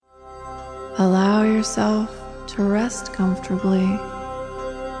Allow yourself to rest comfortably,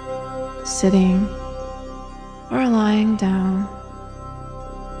 sitting or lying down,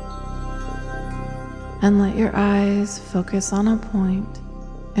 and let your eyes focus on a point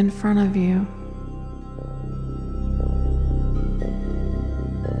in front of you.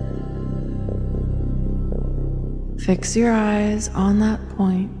 Fix your eyes on that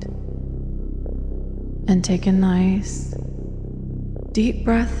point and take a nice, deep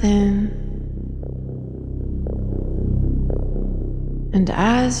breath in. And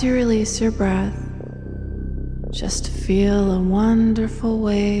as you release your breath, just feel a wonderful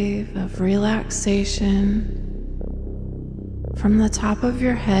wave of relaxation from the top of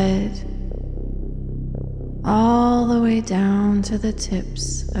your head all the way down to the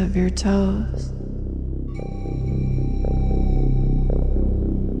tips of your toes.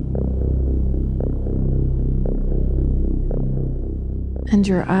 And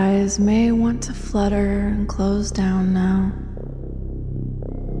your eyes may want to flutter and close down now.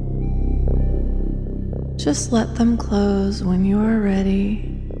 Just let them close when you are ready.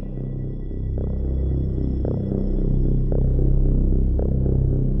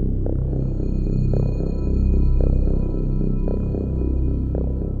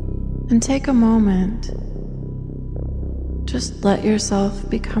 And take a moment. Just let yourself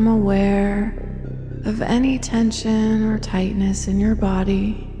become aware of any tension or tightness in your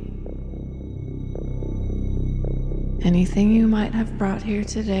body. Anything you might have brought here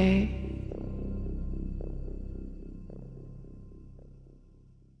today.